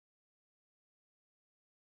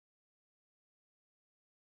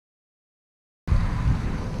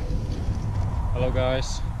Hello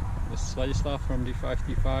guys, this is Vladislav from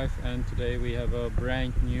D5 and today we have a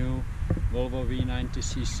brand new Volvo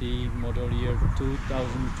V90cc model year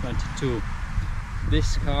 2022.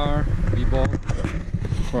 This car we bought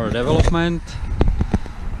for development.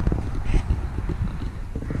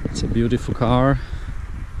 It's a beautiful car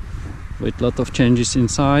with a lot of changes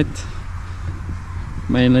inside.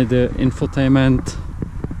 Mainly the infotainment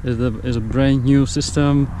is a brand new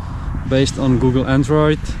system based on Google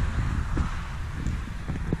Android.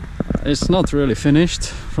 It's not really finished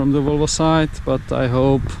from the Volvo side, but I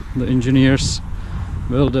hope the engineers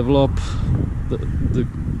will develop the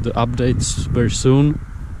updates very soon,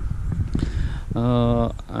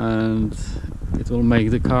 and it will make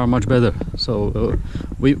the car much better. So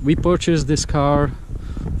we purchased this car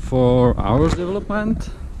for our development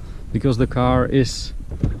because the car is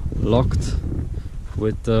locked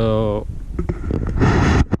with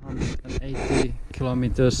 180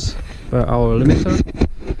 kilometers per hour limiter.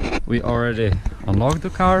 We already unlocked the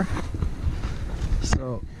car,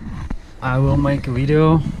 so I will make a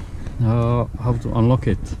video how to unlock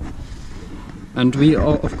it. And we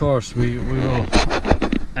of course we will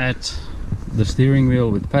add the steering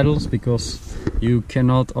wheel with pedals, because you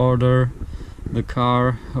cannot order the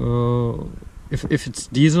car if it's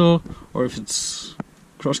diesel or if it's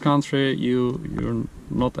cross country, you're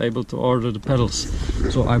not able to order the pedals.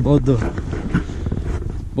 So I bought the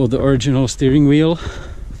original steering wheel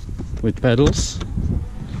with pedals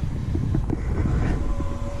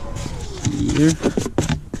here.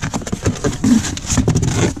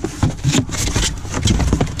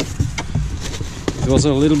 I was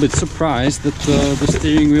a little bit surprised that the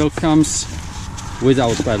steering wheel comes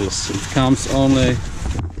without pedals. It comes only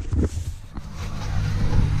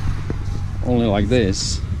like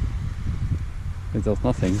this, without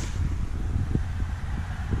nothing.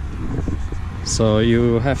 So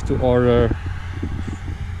you have to order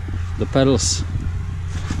the pedals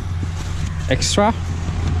extra.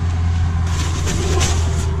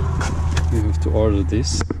 You have to order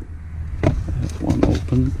this. I have one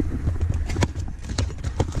open.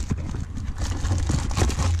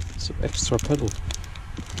 So extra pedal,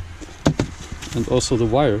 and also the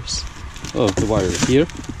wires. Oh, the wire here,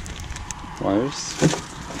 wires,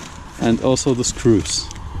 and also the screws.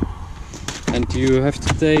 And you have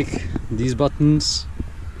to take these buttons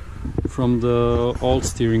from the old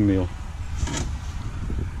steering wheel.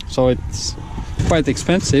 So it's quite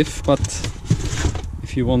expensive, but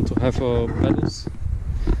if you want to have pedals,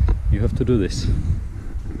 you have to do this.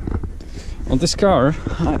 On this car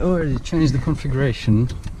I already changed the configuration,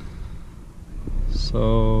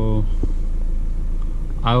 so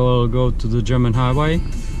I will go to the German highway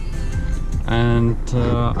and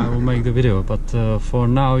I will make the video, but for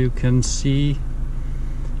now you can see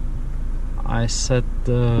I set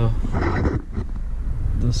the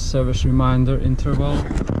service reminder interval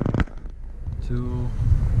to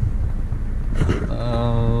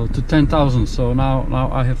 10,000. So now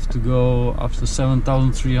I have to go after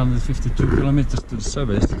 7,352 kilometers to the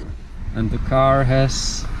service, and the car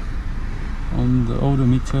has on the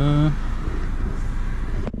odometer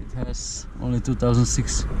it has only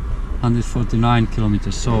 2,649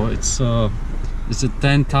 kilometers. So it's a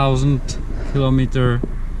 10,000 kilometer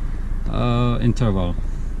interval.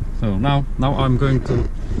 So now I'm going to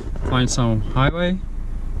find some highway,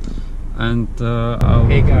 and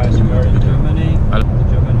hey guys, we are in Germany, the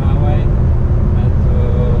German highway, and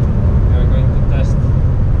we are going to test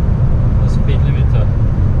the speed limiter.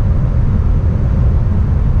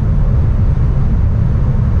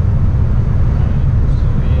 So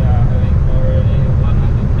we are having already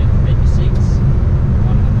 186,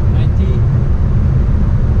 190.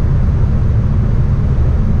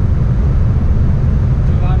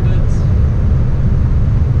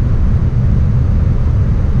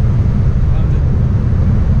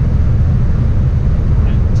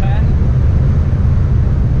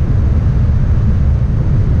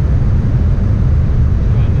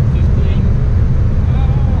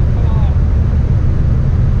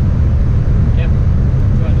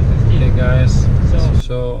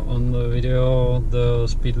 So on the video the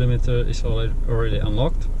speed limiter is already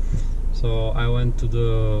unlocked. So I went to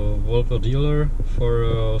the Volvo dealer for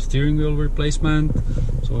a steering wheel replacement.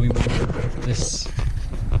 So we bought this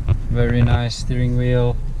very nice steering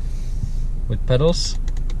wheel with pedals,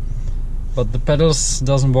 but the pedals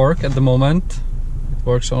doesn't work at the moment. It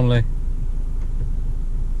works only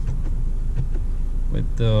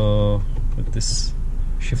with this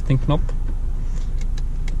shifting knob.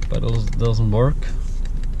 Pedals doesn't work.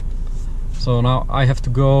 So now I have to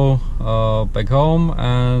go back home,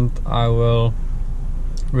 and I will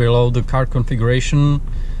reload the car configuration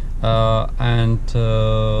and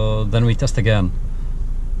then we test again.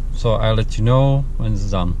 So I'll let you know when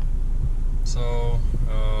it's done. So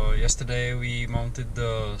yesterday we mounted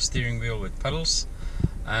the steering wheel with pedals,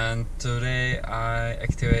 and today I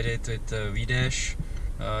activated with VDASH.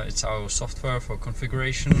 It's our software for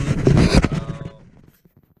configuration.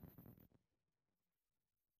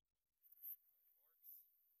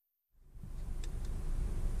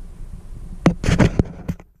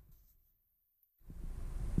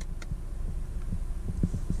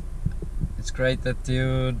 It's great that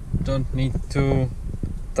you don't need to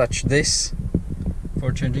touch this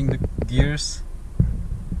for changing the gears.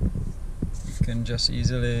 You can just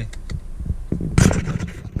easily touch these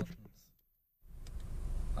buttons.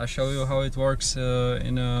 I'll show you how it works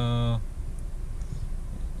in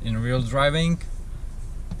real driving.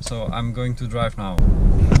 So I'm going to drive now.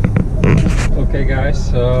 Okay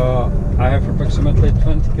guys, I have approximately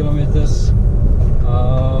 20 kilometers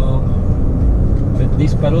with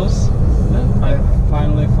these pedals, and I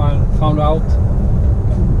finally found out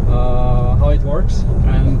how it works,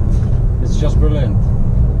 and it's just brilliant.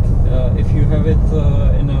 If you have it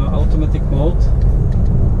in an automatic mode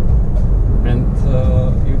and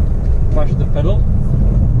you push the pedal,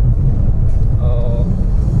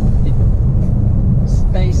 it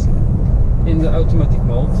stays in the automatic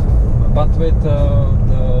mode, but with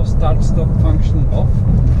the start-stop function off,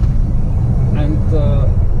 and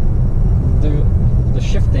the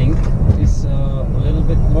shifting is a little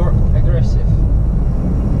bit more aggressive.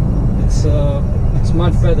 It's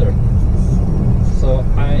much better. So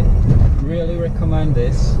I really recommend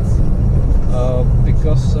this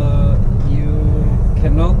because you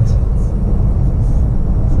cannot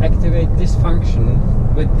activate this function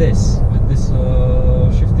with this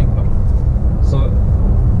shifting knob. So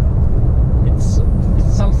it's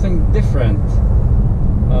something different,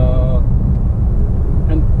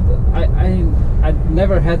 and I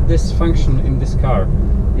never had this function in this car.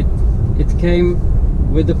 It came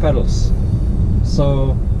with the pedals,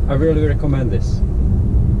 so I really recommend this.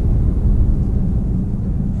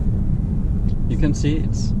 You can see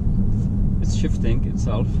it's shifting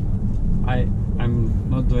itself. I'm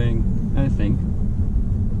not doing anything.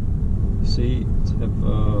 You see, it have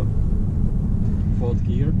fourth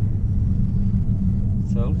gear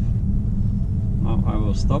itself. Now I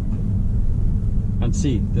will stop and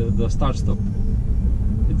see the start stop.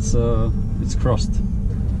 It's crossed.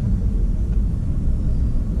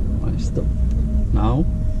 I stop now.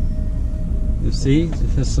 You see,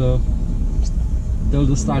 it has till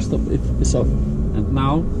the start stop it is off, and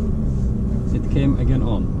now it came again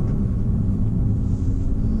on.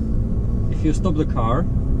 If you stop the car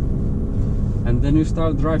and then you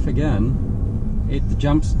start drive again, it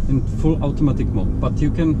jumps in full automatic mode, but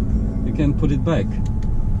you can put it back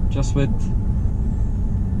just with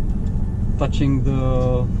touching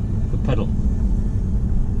the pedal.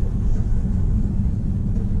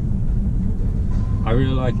 I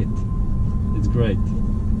really like it. It's great.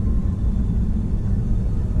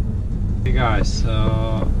 Hey guys,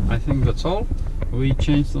 I think that's all. We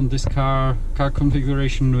changed on this car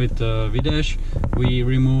configuration with VDASH. We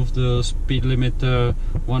removed the speed limiter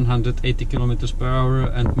 180 kilometers per hour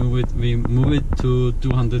and we move it to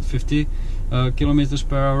 250 kilometers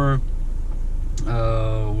per hour.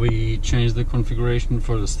 We changed the configuration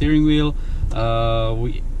for the steering wheel.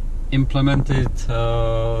 We implemented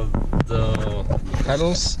the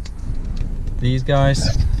pedals, these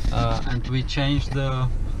guys, and we changed the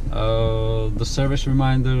service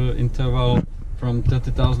reminder interval from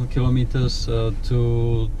 30,000 kilometers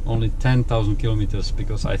to only 10,000 kilometers,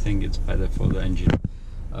 because I think it's better for the engine.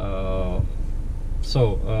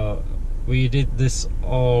 So we did this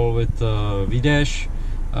all with VDASH,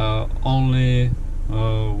 only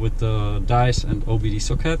with the dice and OBD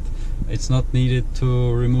socket. It's not needed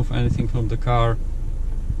to remove anything from the car.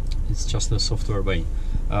 It's just a software way.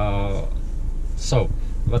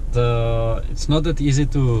 But it's not that easy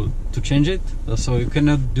to change it, so you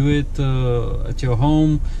cannot do it at your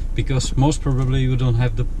home, because most probably you don't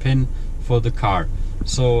have the pin for the car.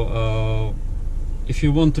 So if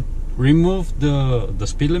you want to remove the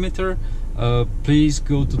speed limiter, please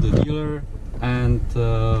go to the dealer and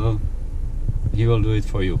he will do it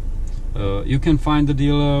for you. You can find the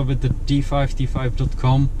dealer with the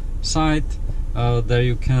d5t5.com site. There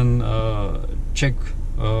you can check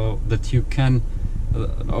that you can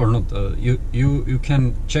or not, you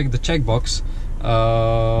can check the checkbox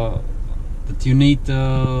that you need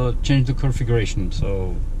to change the configuration.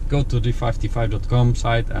 So go to d5t5.com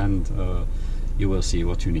site and you will see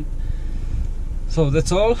what you need. So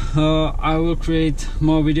that's all. I will create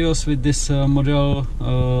more videos with this model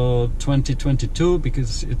 2022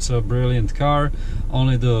 because it's a brilliant car.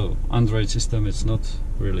 Only the Android system is not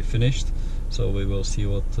really finished, so we will see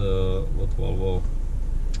what Volvo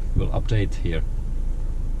will update here.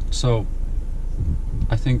 So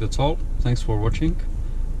I think that's all. Thanks for watching,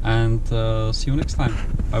 and see you next time.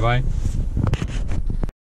 Bye bye.